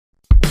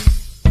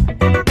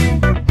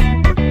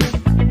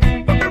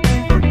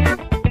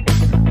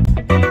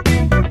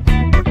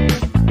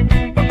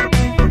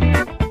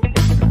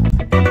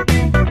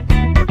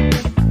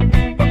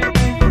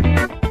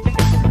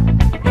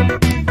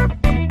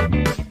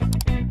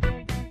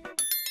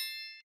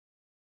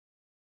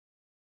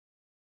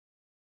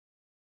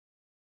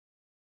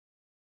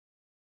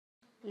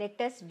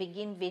Let us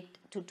begin with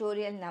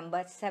tutorial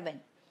number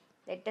 7.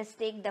 Let us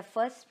take the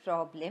first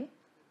problem.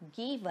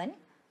 Given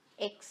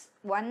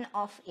x1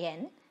 of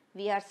n,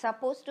 we are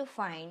supposed to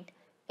find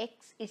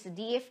x is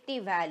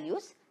DFT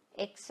values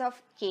x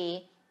of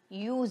k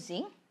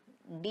using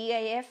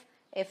DIF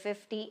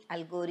FFT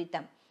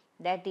algorithm,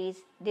 that is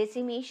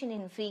decimation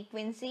in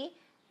frequency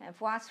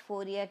fast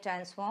Fourier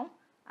transform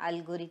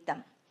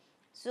algorithm.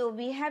 So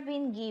we have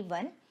been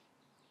given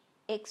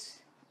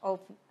x1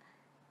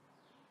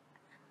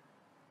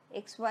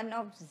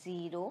 of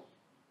 0,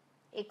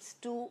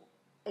 x2,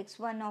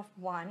 x1 of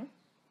 1,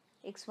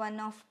 x1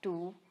 of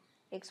 2,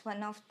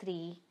 x1 of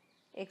 3,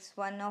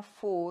 x1 of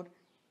 4,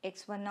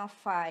 x1 of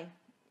 5,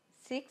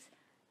 6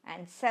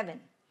 and 7.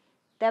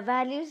 The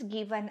values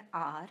given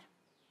are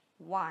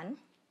 1,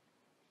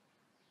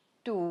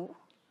 2,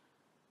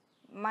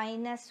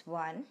 minus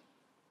 1,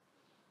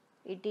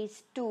 it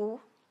is 2,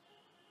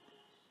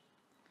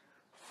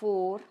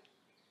 4,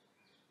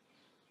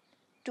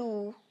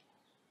 2,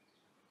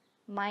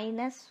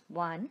 minus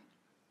 1,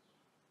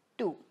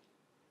 2.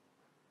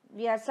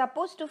 We are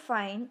supposed to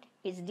find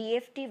its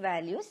DFT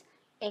values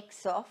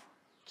x of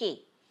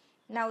k.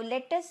 Now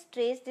let us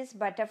trace this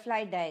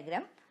butterfly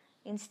diagram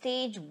in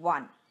stage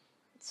 1.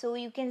 So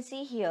you can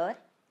see here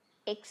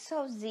x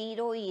of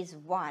 0 is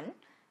 1,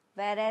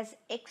 whereas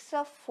x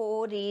of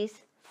 4 is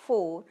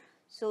 4.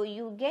 So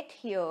you get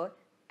here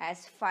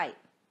as 5.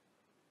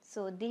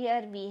 So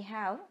there we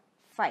have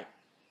 5.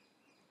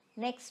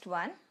 Next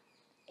one,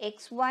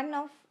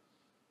 x1 of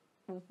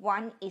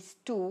 1 is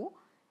 2,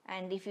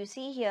 and if you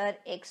see here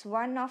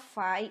x1 of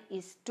 5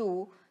 is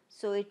 2,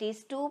 so it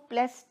is 2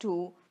 plus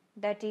 2,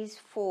 that is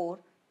 4.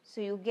 So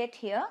you get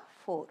here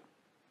 4.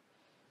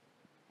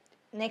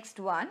 Next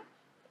one,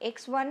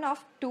 x1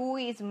 of 2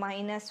 is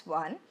minus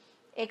 1,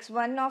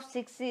 x1 of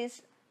 6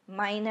 is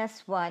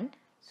minus 1,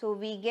 so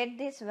we get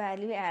this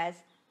value as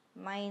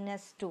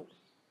minus 2.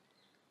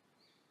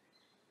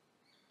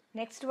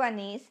 Next one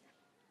is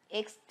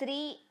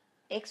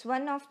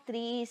x1 of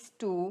 3 is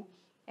 2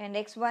 and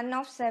x1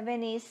 of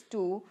 7 is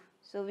 2,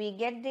 so we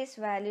get this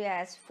value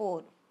as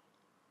 4.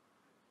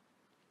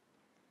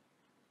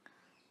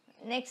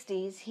 Next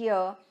is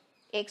here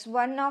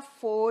x1 of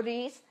 4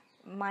 is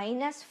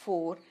minus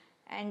 4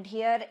 and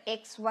here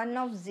x1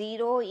 of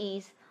 0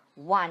 is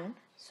 1,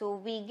 so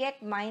we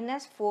get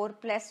minus 4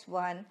 plus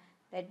 1,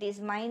 that is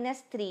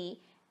minus 3,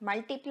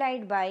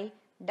 multiplied by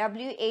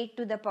w8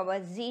 to the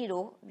power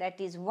 0,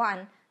 that is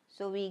 1,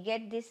 so we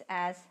get this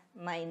as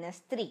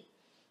minus 3.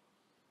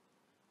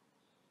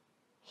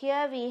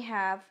 Here we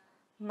have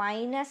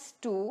minus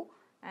 2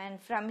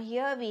 and from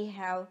here we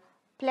have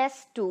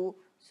plus 2,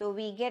 so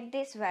we get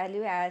this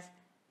value as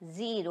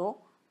 0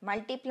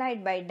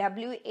 multiplied by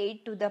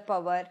w8 to the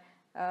power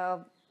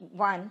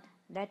 1,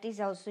 that is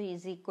also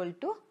is equal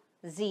to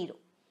 0.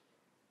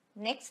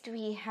 Next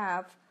we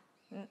have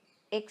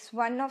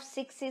x1 of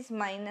 6 is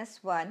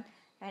minus 1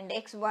 and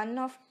x1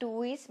 of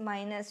 2 is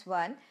minus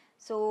 1.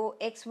 So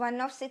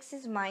x1 of 6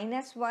 is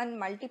minus 1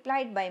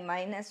 multiplied by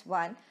minus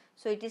 1,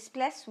 so it is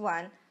plus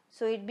 1,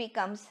 so it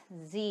becomes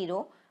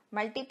 0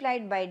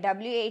 multiplied by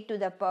w8 to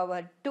the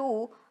power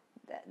 2,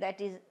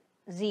 that is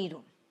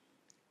 0.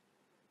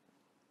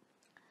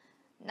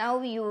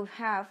 Now you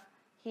have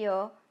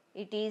here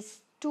it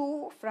is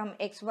 2 from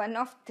x1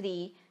 of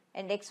 3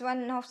 and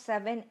x1 of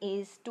 7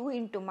 is 2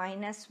 into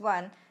minus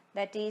 1,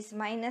 that is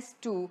minus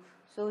 2.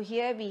 So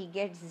here we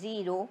get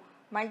 0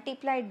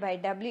 multiplied by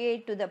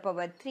w8 to the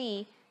power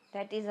 3,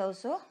 that is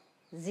also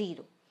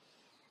 0.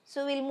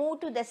 So we'll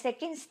move to the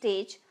second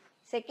stage.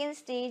 Second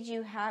stage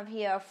you have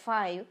here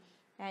 5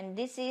 and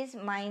this is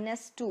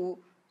minus 2,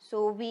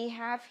 so we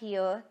have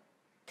here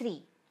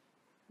 3.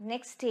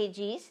 Next stage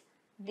is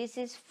this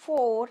is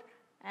 4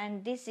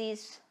 and this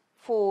is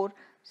 4,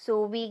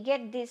 so we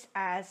get this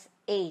as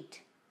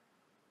 8.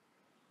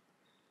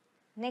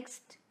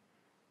 Next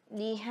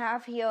we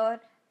have here,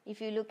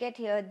 if you look at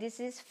here, this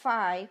is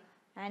 5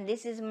 and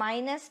this is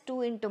minus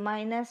 2 into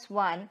minus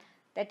 1,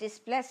 that is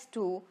plus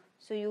 2,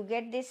 so you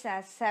get this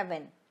as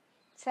 7.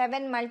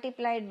 7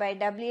 multiplied by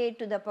w8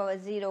 to the power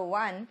 0,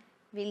 1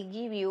 will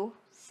give you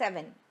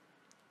 7.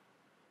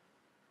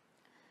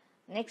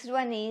 Next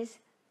one is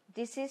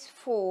this is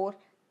 4,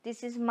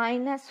 this is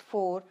minus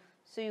 4,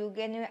 so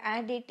when you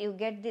add it you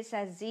get this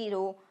as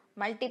 0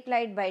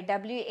 multiplied by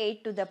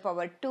w8 to the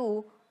power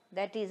 2,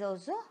 that is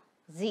also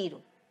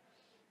 0.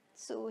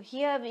 So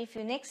here if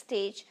you next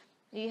stage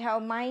you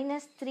have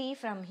minus 3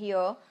 from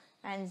here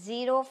and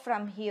 0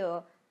 from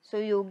here, so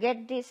you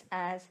get this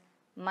as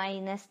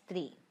minus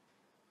 3.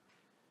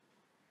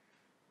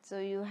 So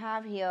you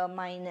have here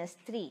minus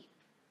 3.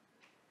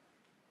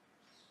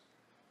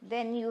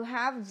 Then you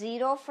have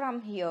 0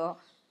 from here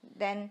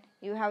then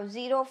you have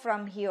 0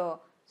 from here,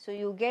 so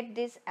you get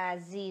this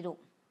as 0.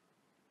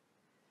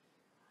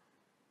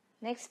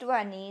 Next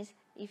one is,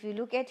 if you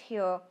look at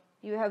here,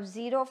 you have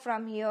 0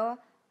 from here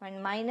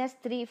and minus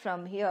 3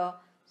 from here,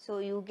 so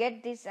you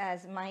get this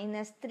as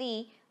minus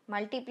 3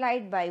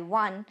 multiplied by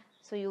 1,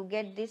 so you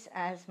get this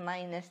as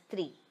minus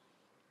 3.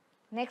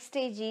 Next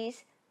stage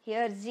is,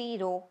 here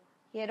 0,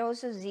 here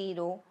also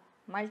 0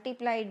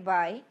 multiplied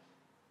by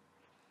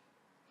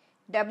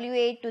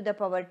W8 to the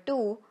power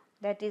 2,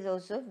 that is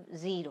also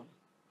 0.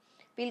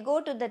 We'll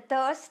go to the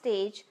third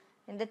stage.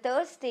 In the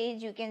third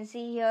stage, you can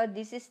see here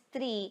this is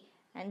 3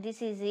 and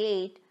this is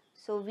 8,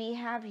 so we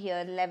have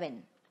here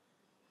 11.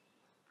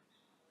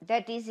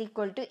 That is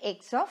equal to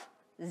x of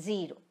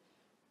 0.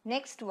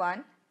 Next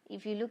one,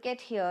 if you look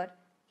at here,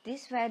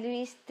 this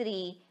value is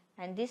 3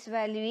 and this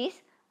value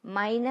is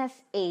minus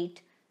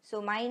 8.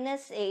 So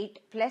minus 8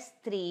 plus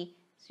 3,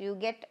 so you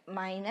get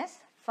minus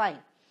 5.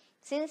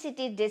 Since it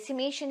is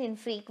decimation in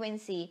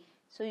frequency,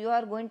 so you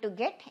are going to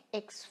get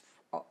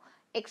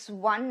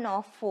x1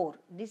 of 4.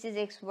 This is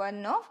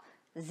x1 of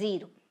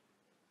 0.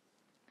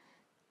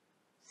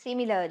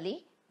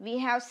 Similarly, we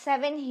have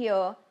 7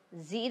 here,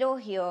 0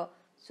 here,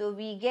 so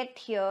we get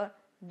here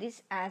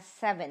this as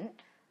 7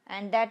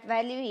 and that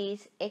value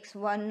is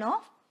x1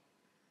 of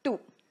 2.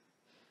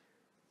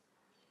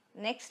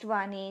 Next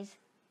one is,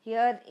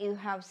 here you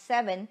have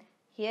 7,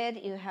 here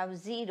you have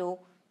 0,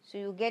 so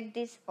you get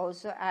this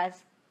also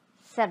as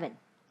 7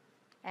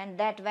 and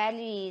that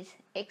value is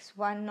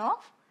x1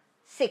 of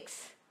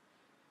 6.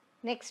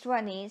 Next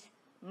one is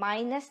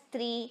minus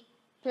 3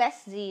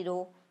 plus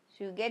 0,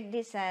 so you get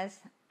this as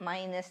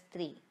minus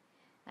 3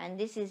 and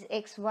this is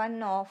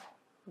x1 of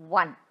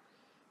 1.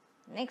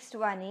 Next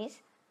one is,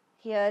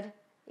 here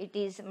it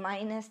is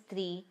minus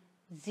 3,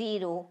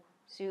 0,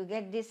 so you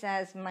get this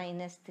as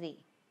minus 3.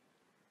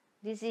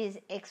 This is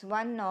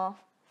x1 of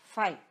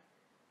 5.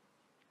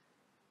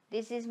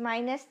 This is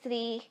minus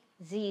 3,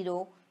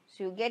 0,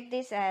 so you get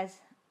this as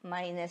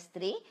minus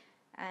 3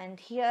 and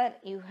here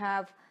you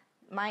have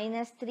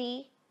minus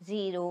 3,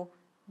 0,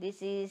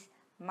 this is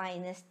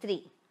minus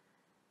 3.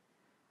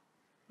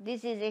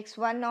 This is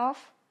x1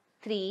 of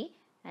 3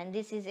 and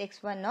this is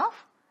x1 of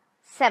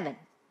 7.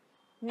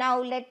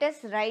 Now let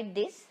us write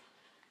this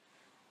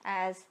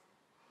as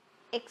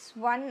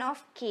x1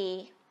 of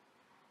k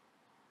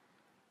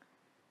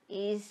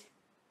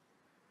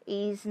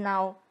is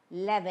now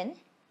 11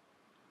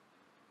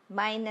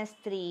 minus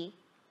 3,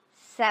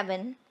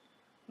 7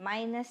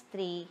 minus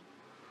 3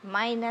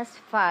 minus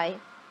 5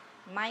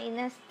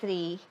 minus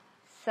 3,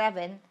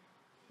 7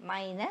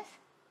 minus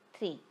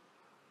 3.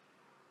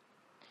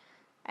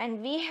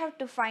 And we have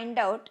to find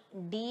out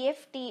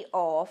Dft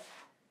of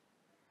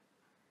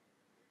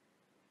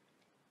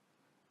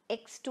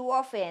x2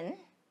 of n,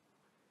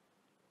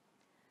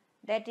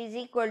 that is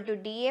equal to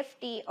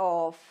Dft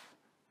of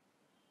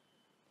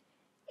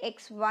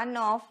x1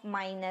 of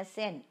minus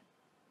n,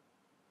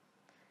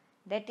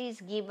 that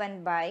is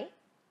given by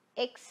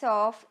x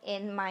of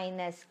n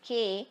minus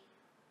k.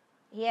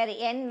 Here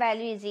n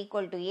value is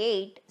equal to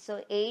 8,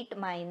 so 8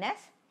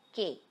 minus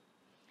k.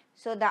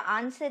 So the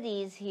answer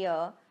is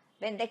here,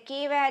 when the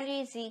k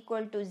value is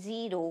equal to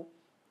 0,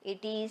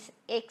 it is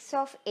x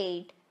of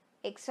 8.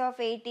 X of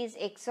 8 is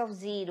x of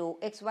 0,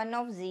 x1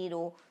 of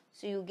 0,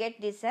 so you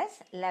get this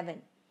as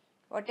 11.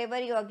 Whatever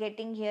you are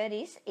getting here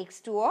is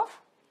x2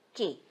 of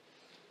k.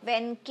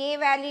 When k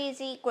value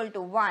is equal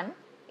to 1,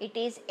 it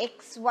is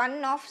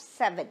x1 of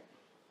 7.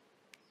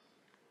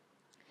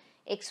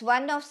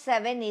 x1 of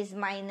 7 is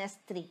minus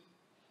 3.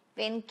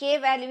 When k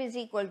value is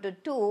equal to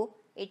 2,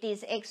 it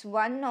is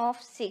x1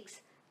 of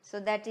 6. So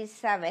that is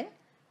 7.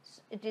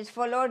 It is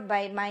followed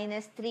by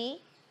minus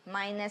 3,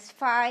 minus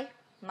 5,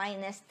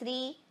 minus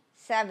 3,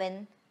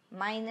 7,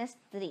 minus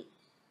 3.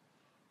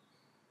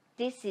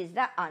 This is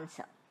the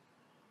answer.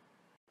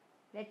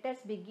 Let us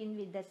begin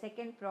with the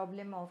second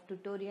problem of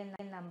tutorial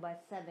number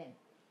 7.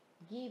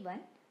 Given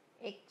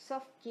x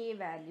of k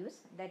values,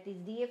 that is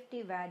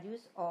Dft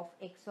values of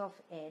x of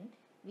n,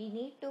 we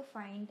need to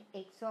find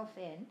x of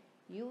n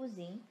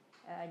using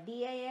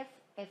DIF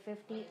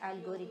FFT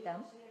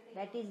algorithm,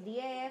 that is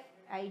DIF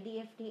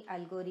IDFT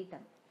algorithm.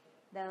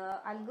 The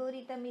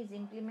algorithm is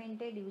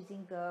implemented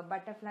using a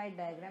butterfly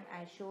diagram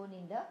as shown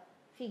in the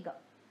figure.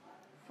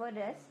 For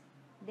us,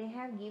 they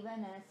have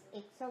given us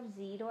x of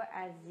 0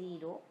 as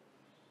 0,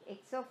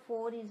 x of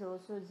 4 is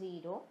also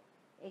 0,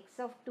 x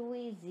of 2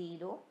 is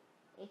 0,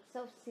 x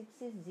of 6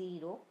 is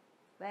 0,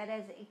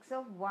 whereas x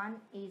of 1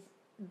 is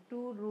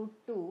 2 root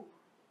 2,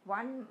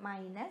 1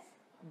 minus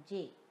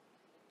j.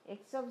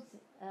 X of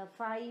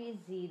 5 is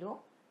 0,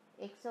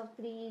 x of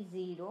 3 is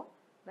 0,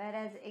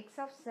 whereas x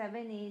of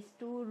 7 is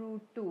 2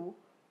 root 2,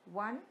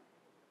 1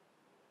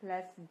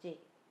 plus j.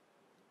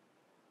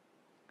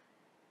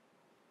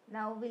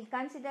 Now we'll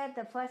consider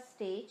the first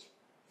stage.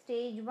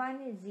 Stage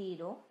 1 is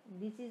 0,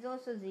 this is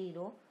also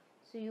 0,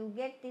 so you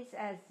get this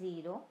as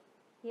 0.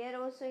 Here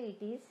also it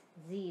is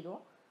 0.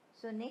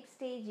 So next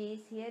stage is,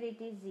 here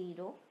it is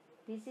 0,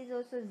 this is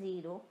also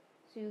 0,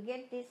 so you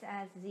get this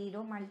as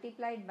 0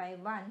 multiplied by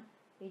 1,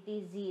 it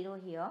is 0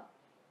 here.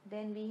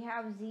 Then we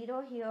have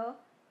 0 here,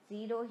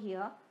 0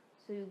 here.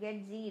 So you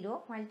get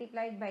 0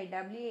 multiplied by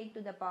W8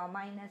 to the power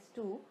minus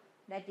 2,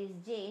 that is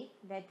j,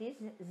 that is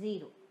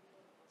 0.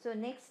 So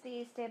next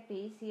step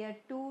is here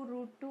 2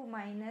 root 2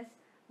 minus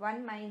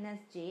 1 minus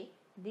j,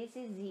 this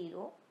is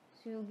 0.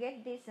 So you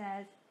get this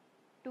as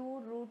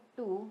 2 root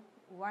 2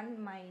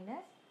 1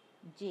 minus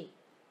j,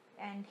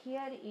 and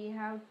here you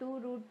have 2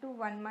 root 2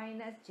 1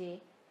 minus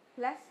j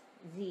plus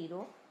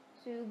 0.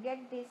 So you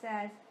get this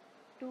as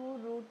 2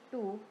 root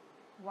 2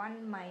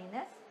 1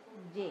 minus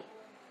j,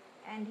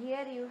 and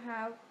here you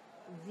have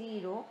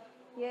 0,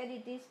 here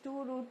it is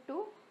 2 root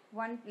 2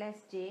 1 plus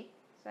j.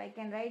 So I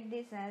can write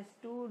this as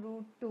 2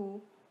 root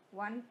 2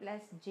 1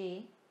 plus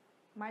j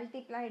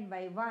multiplied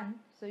by 1.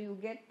 So you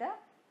get the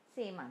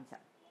same answer.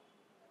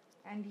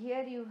 And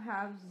here you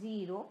have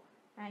 0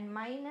 and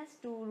minus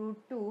 2 root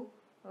 2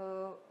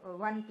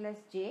 1 plus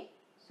j.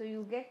 So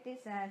you get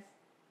this as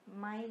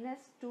minus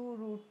 2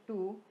 root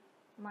 2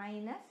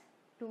 minus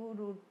 2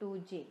 root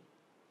 2 j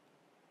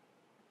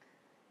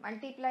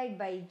multiplied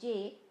by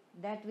j,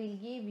 that will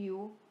give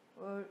you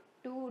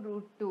 2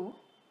 root 2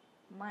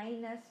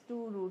 minus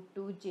 2 root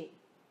 2 j.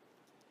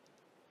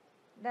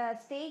 The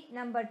state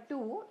number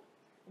 2,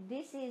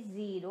 this is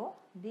 0,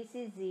 this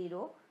is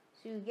 0.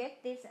 So you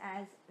get this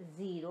as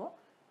 0,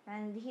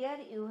 and here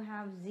you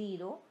have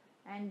 0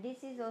 and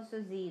this is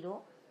also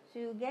 0. So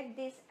you get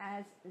this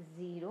as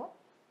 0.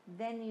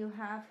 Then you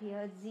have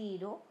here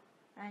 0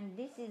 and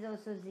this is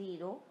also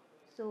 0.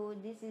 So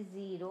this is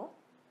 0.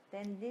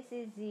 Then this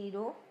is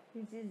 0,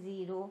 this is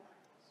 0.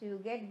 So you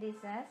get this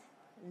as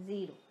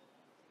 0.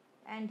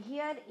 And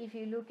here if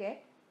you look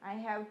at, I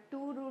have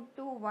 2 root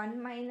 2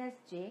 1 minus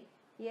j.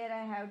 Here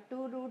I have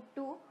 2 root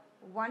 2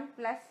 1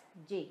 plus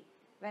j.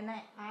 When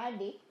I add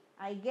it,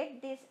 I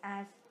get this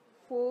as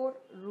 4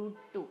 root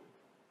 2.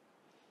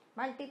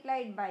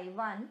 Multiplied by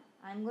 1,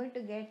 I am going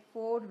to get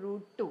 4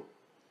 root 2.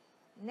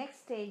 Next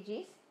stage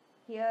is,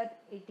 here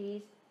it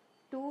is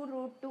 2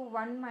 root 2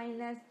 1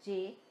 minus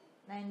j,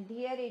 and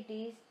here it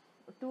is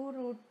 2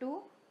 root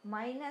 2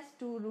 minus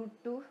 2 root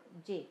 2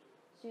 j.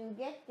 So you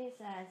get this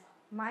as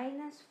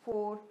minus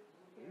 4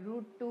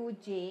 root 2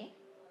 j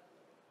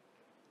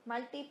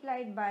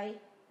multiplied by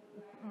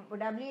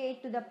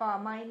W8 to the power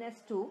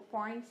minus 2,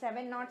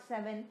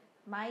 0.707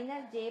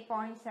 minus j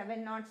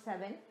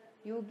 0.707.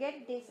 You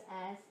get this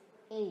as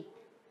 8.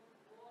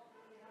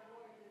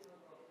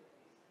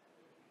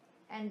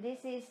 And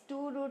this is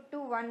 2 root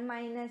 2 1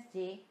 minus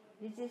j.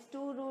 This is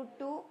 2 root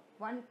 2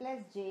 1 plus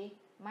j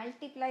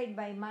multiplied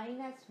by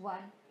minus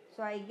 1.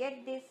 So I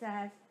get this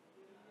as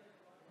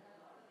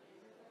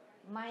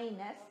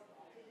minus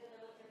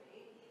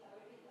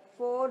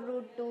 4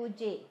 root 2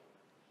 j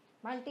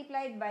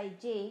multiplied by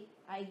j.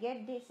 I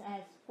get this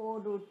as 4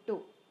 root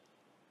 2.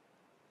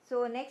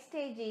 So next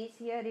stage is,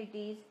 here it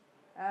is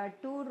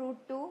 2 root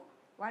 2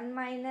 1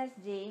 minus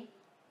j.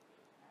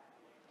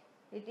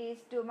 It is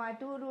 2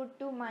 root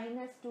 2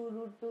 minus 2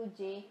 root 2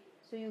 j.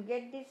 So you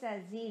get this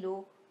as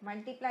 0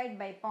 multiplied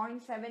by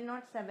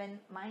 0.707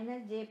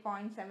 minus j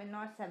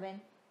 0.707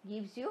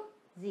 gives you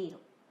 0.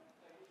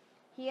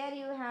 Here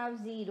you have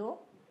 0.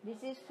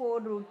 This is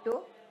 4 root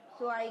 2.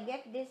 So I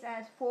get this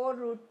as 4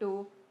 root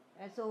 2.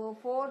 So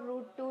 4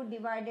 root 2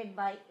 divided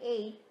by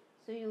 8.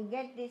 So you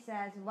get this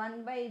as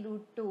 1 by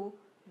root 2,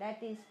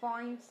 that is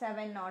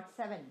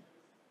 0.707.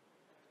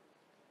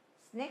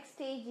 Next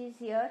stage is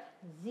here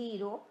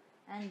 0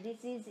 and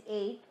this is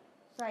 8.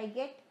 So I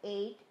get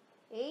 8.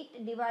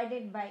 8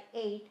 divided by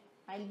 8,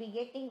 I will be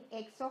getting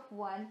x of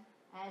 1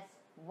 as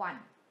 1.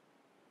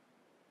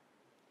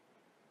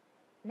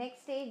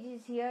 Next stage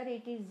is here,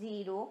 it is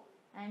 0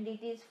 and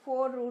it is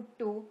 4 root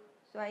 2.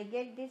 So I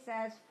get this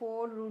as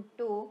 4 root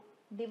 2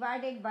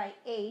 divided by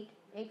 8.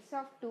 X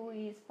of 2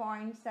 is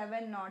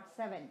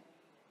 0.707.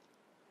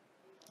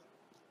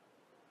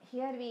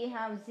 Here we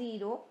have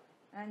 0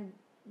 and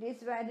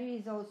this value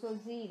is also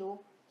 0.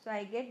 So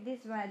I get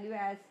this value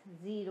as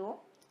 0.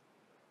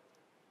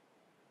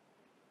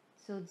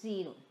 So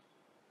 0.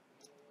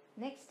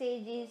 Next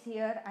stage is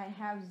here, I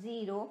have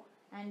 0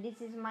 and this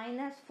is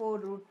minus 4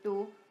 root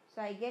 2.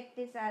 So I get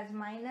this as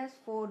minus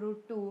 4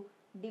 root 2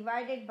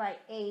 divided by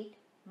 8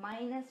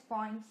 minus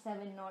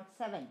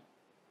 0.707.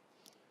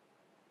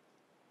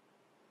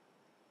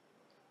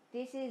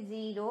 This is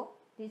 0.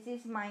 This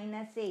is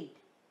minus 8.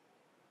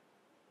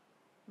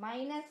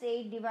 Minus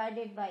 8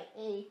 divided by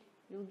 8,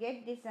 you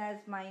get this as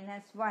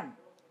minus 1.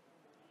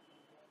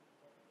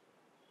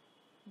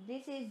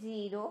 This is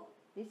 0.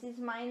 This is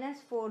minus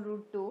 4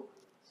 root 2.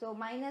 So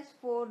minus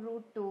 4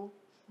 root 2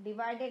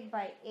 divided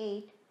by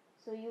 8.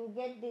 So you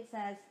get this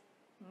as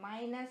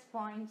minus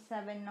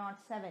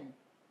 0.707.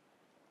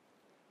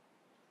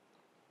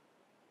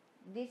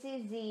 This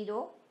is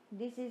 0.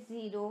 This is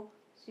 0.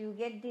 So you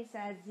get this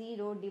as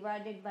 0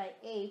 divided by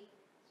 8.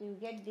 So you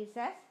get this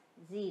as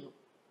 0.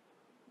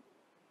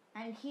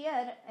 And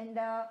here in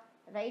the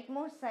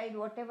rightmost side,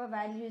 whatever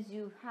values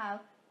you have,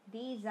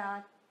 these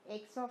are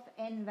x of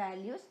n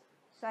values.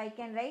 So I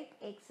can write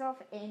x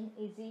of n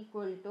is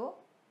equal to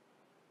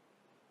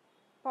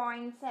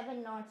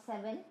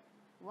 0.707,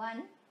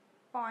 1,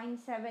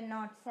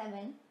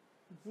 0.707,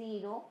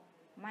 0,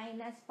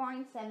 minus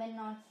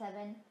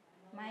 0.707,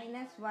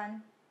 minus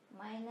 1,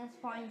 minus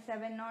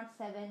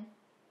 0.707,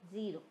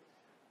 0.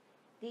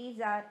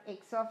 These are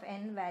x of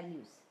n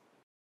values.